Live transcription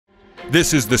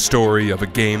This is the story of a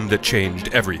game that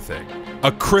changed everything.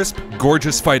 A crisp,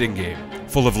 gorgeous fighting game,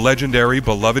 full of legendary,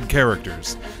 beloved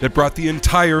characters that brought the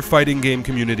entire fighting game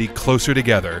community closer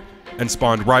together and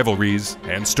spawned rivalries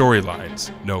and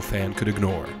storylines no fan could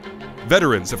ignore.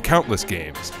 Veterans of countless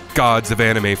games, gods of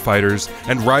anime fighters,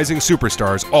 and rising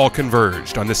superstars all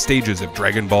converged on the stages of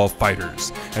Dragon Ball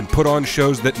FighterZ and put on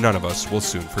shows that none of us will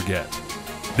soon forget.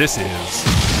 This is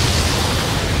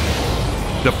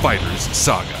the FighterZ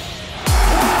Saga.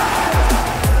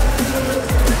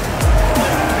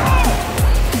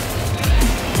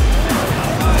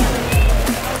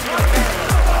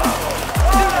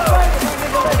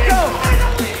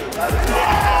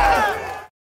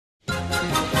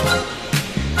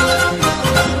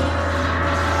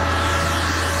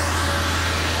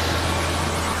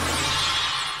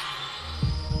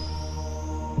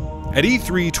 At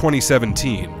E3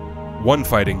 2017, one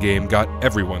fighting game got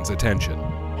everyone's attention.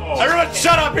 Everyone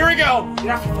shut up, here we go!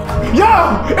 Yo!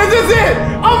 Is this it?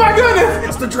 Oh my goodness!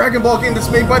 It's the Dragon Ball game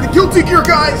that's made by the Guilty Gear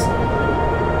guys!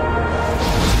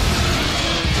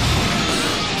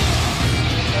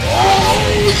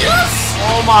 Oh, yes!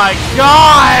 Oh my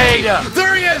god!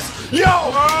 There he is! Yo!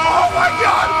 Oh my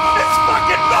god! It's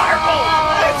fucking Marvel!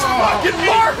 It's fucking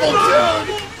Marvel,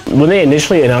 dude! When they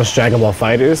initially announced Dragon Ball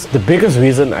FighterZ, the biggest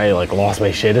reason I lost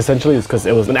my shit essentially is because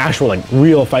it was an actual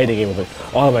real fighting game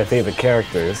with all of my favorite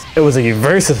characters. It was a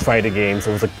versus fighting game, so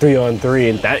it was 3-on-3,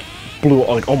 and that blew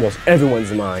almost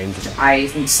everyone's mind. I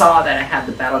saw that I had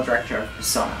the battle director of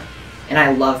Persona, and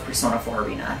I love Persona 4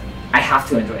 Arena. I have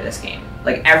to enjoy this game.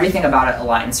 Everything about it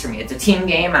aligns for me. It's a team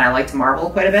game, and I like to marvel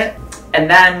quite a bit. And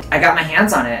then I got my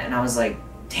hands on it, and I was like,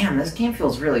 damn, this game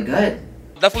feels really good.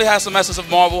 Definitely has some essence of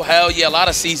Marvel. Hell yeah, a lot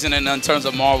of seasoning in terms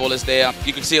of Marvel is there.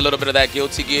 You can see a little bit of that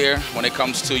Guilty Gear when it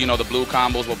comes to, the blue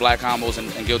combos with black combos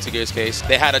in Guilty Gear's case.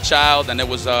 They had a child, and it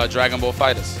was Dragon Ball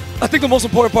FighterZ. I think the most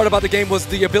important part about the game was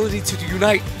the ability to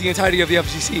unite the entirety of the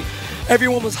FGC.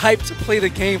 Everyone was hyped to play the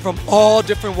game from all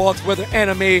different walks, whether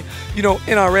anime,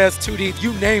 NRS, 2D,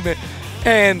 you name it,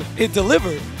 and it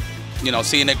delivered.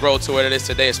 Seeing it grow to what it is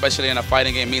today, especially in a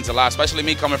fighting game, means a lot. Especially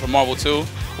me coming from Marvel 2,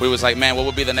 we was like, man, what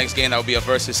would be the next game that would be a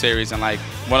versus series? And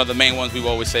one of the main ones we would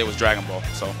always say was Dragon Ball.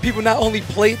 So people not only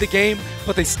played the game,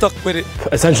 but they stuck with it.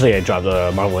 Essentially, I dropped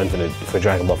Marvel Infinite for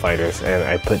Dragon Ball FighterZ, and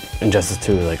I put Injustice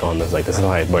 2 on this this is how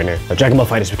I burner. Dragon Ball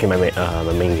FighterZ became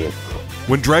my main game.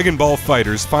 When Dragon Ball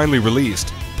FighterZ finally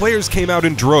released, players came out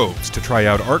in droves to try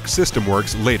out Arc System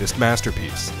Works' latest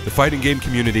masterpiece. The fighting game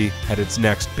community had its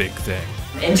next big thing.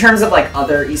 In terms of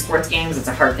other esports games, it's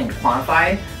a hard thing to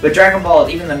quantify, but Dragon Ball,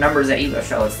 even the numbers at EVO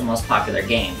show, it's the most popular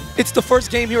game. It's the first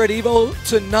game here at EVO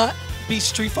to not be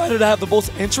Street Fighter to have the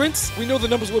most entrants. We know the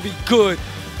numbers will be good,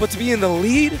 but to be in the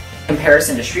lead? In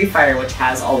comparison to Street Fighter, which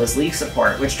has all this league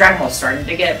support, which Dragon Ball is starting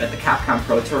to get, but the Capcom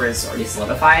Pro Tour is already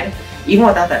solidified, even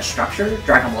without that structure,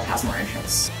 Dragon Ball has more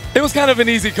entrants. It was kind of an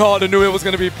easy call to know it was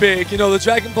going to be big. The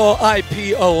Dragon Ball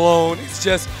IP alone is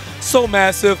just so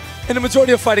massive. And the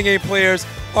majority of fighting game players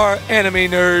are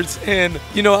anime nerds, and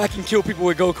I can kill people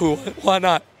with Goku. Why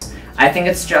not? I think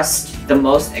it's just the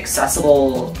most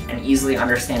accessible and easily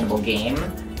understandable game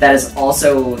that is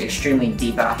also extremely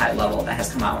deep at a high level that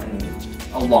has come out in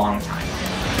a long time.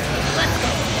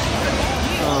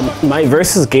 My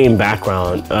versus game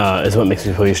background is what makes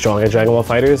me really strong at Dragon Ball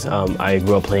FighterZ. I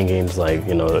grew up playing games like,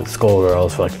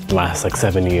 Skullgirls for the last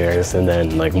 7 years, and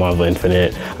then Marvel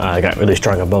Infinite. I got really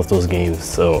strong at both those games,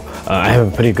 so I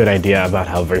have a pretty good idea about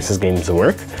how versus games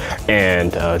work.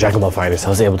 And Dragon Ball FighterZ, I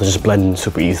was able to just blend in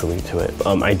super easily to it.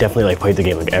 I definitely played the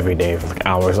game every day for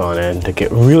hours on end to get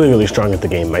really, really strong at the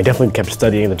game. I definitely kept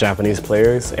studying the Japanese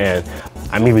players, and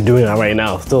I'm even doing that right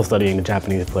now, still studying the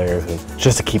Japanese players, and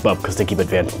just to keep up because they keep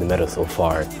advancing the meta so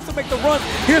far. To make the run,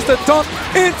 here's the dunk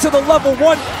into the level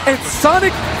 1, and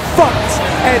Sonic Fox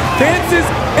advances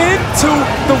into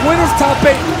the winner's top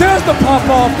 8. There's the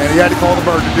pop-off. And he had to call the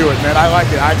bird to do it, man. I like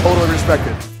it. I totally respect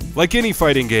it. Like any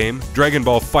fighting game, Dragon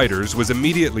Ball FighterZ was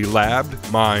immediately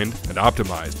labbed, mined, and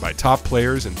optimized by top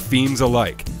players and fiends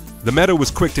alike. The meta was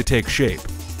quick to take shape.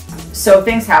 So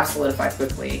things have solidified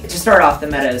quickly. To start off, the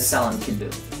meta is Cell and Kid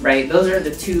Buu, right? Those are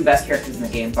the two best characters in the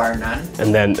game, bar none.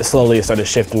 And then slowly it started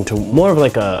shifting to more of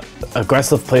a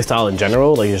aggressive playstyle in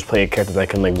general. You just play a character that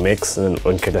can mix, and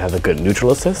one character has a good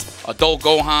neutral assist. Adult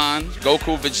Gohan,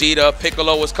 Goku, Vegeta,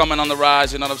 Piccolo was coming on the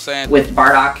rise, you know what I'm saying? With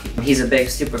Bardock, he's a big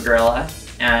super gorilla,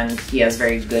 and he has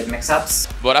very good mix-ups.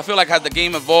 But I feel like as the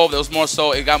game evolved, it was more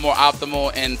so, it got more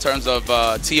optimal in terms of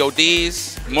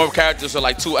TODs. More characters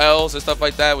are 2 Ls and stuff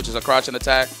like that, which is a crouch and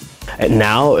attack. And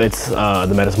now it's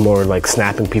the meta's more like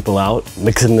snapping people out,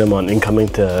 mixing them on incoming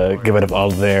to get rid of all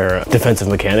their defensive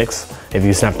mechanics. If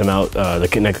you snap them out,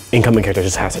 the incoming character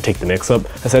just has to take the mix-up,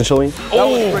 essentially. That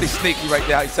was pretty sneaky right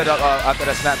there. He set up after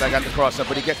that snapback got the cross-up,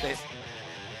 but he gets it.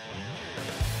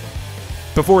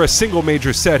 Before a single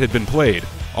major set had been played,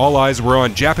 all eyes were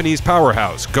on Japanese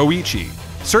powerhouse Goichi,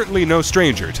 certainly no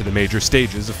stranger to the major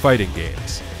stages of fighting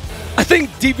games. I think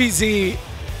DBZ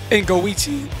and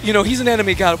Goichi, you know, he's an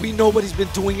anime god. We know what he's been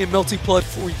doing in Melty Blood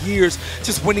for years,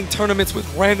 just winning tournaments with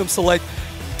random select.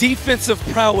 Defensive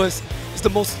prowess is the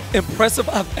most impressive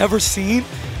I've ever seen,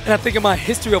 and I think in my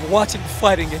history of watching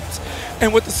fighting games.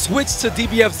 And with the switch to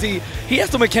DBFZ, he has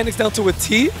the mechanics down to a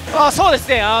T. そうです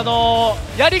ね、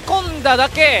やり込んだだ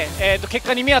け、結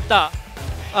果に見合った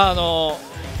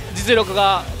実力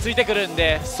がついてくるん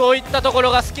で、そういったとこ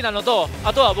ろが好きなのと、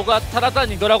あとは僕はただ単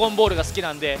にドラゴンボールが好き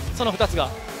なんで、その2つが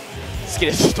好き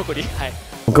です、特に。はい。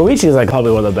Goichi is like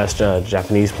probably one of the best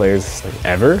Japanese players like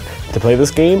ever to play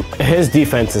this game. His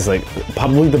defense is like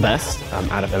probably the best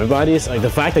out of everybody's. Like the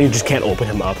fact that you just can't open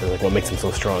him up is like what makes him so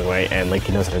strong, right? And like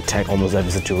he knows how to attack almost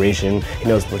every situation. He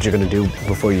knows what you're gonna do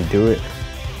before you do it.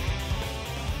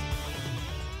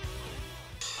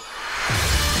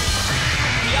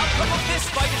 The outcome of this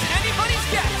fight is anybody's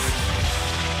guess.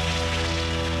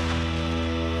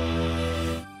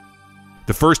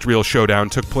 The first real showdown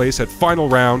took place at Final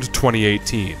Round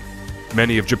 2018.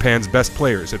 Many of Japan's best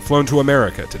players had flown to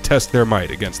America to test their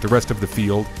might against the rest of the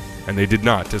field, and they did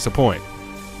not disappoint.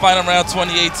 Final Round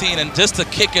 2018, and just to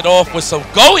kick it off with some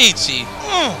Goichi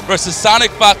versus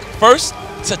Sonic Fox, first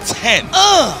to 10.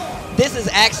 This is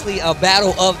actually a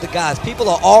battle of the gods. People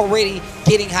are already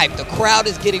getting hyped. The crowd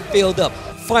is getting filled up.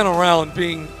 Final round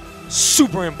being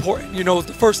super important. You know, it's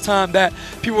the first time that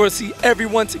people were to see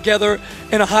everyone together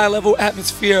in a high-level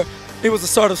atmosphere. It was the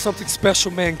start of something special,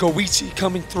 man. Goichi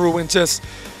coming through and just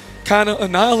kind of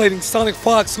annihilating Sonic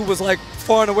Fox, who was like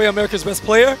far and away America's best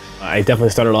player. I definitely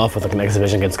started off with like an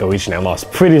exhibition against Goichi and I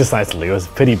lost pretty decisively. It was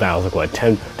pretty bad. I was like, what,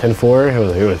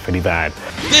 10-4? It was pretty bad.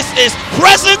 This is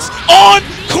presents on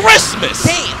Christmas!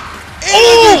 Damn!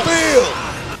 Ooh!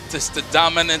 Just the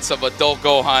dominance of adult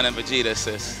Gohan and Vegeta,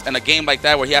 sis. And a game like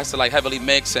that where he has to like heavily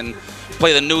mix and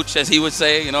play the nooch, as he would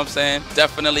say, you know what I'm saying?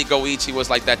 Definitely Goichi was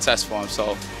like that test for him,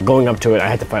 so. Going up to it, I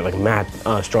had to fight like mad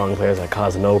strong players like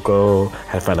Kazunoko, I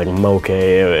had to fight like Moke.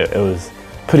 It was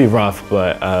pretty rough,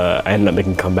 but I ended up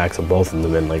making comebacks of both of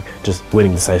them and like just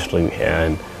winning decisively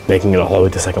and making it all the way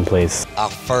to second place. Our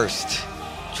first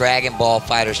Dragon Ball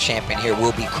FighterZ champion here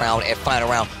will be crowned at Final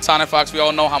Round. Sonic Fox, we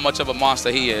all know how much of a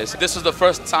monster he is. This was the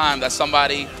first time that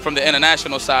somebody from the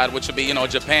international side, which would be, you know,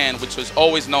 Japan, which was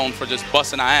always known for just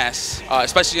busting our ass,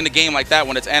 especially in a game like that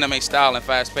when it's anime style and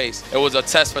fast paced. It was a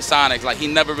test for Sonic. Like, he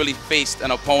never really faced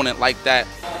an opponent like that.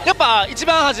 やっぱ一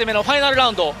番初めのファイナルラ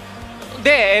ウンド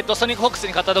で、ソニックフォックス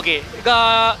に勝った時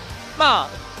が、まあ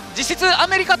実質ア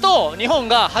メリカと日本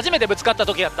が初めてぶつかった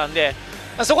時だったんで。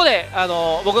そこで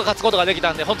僕が勝つことができ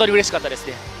たんで本当に嬉しかったです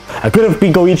ね。I could have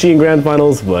beat Goichi in grand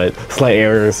finals, but slight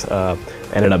errors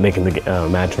ended up making the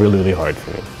match really, really hard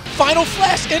for me. Final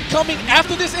flash incoming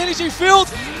after this energy field,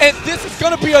 and this is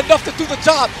gonna be enough to do the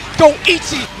job.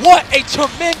 Goichi, what a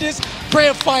tremendous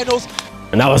grand finals.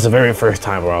 And that was the very first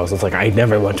time where I was just like, I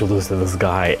never want to lose to this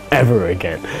guy ever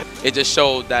again. It just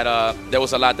showed that there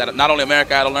was a lot that not only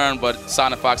America had to learn, but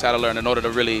Sonic Fox had to learn in order to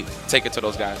really take it to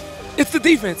those guys. It's the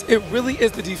defense. It really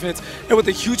is the defense. And with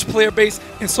a huge player base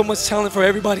and so much talent for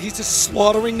everybody, he's just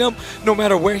slaughtering them no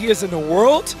matter where he is in the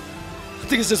world. I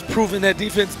think it's just proven that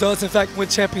defense does, in fact, win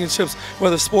championships,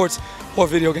 whether sports or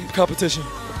video game competition.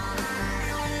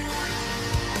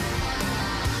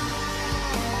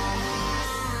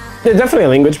 There's definitely a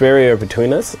language barrier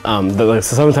between us. So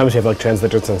sometimes we have like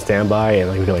translators on standby and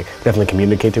like we can like definitely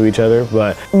communicate to each other.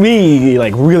 But we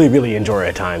like really enjoy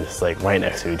at times like right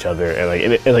next to each other and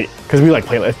like because we like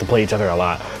to play each other a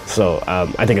lot. So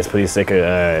I think it's pretty sick.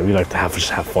 We like to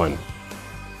just have fun.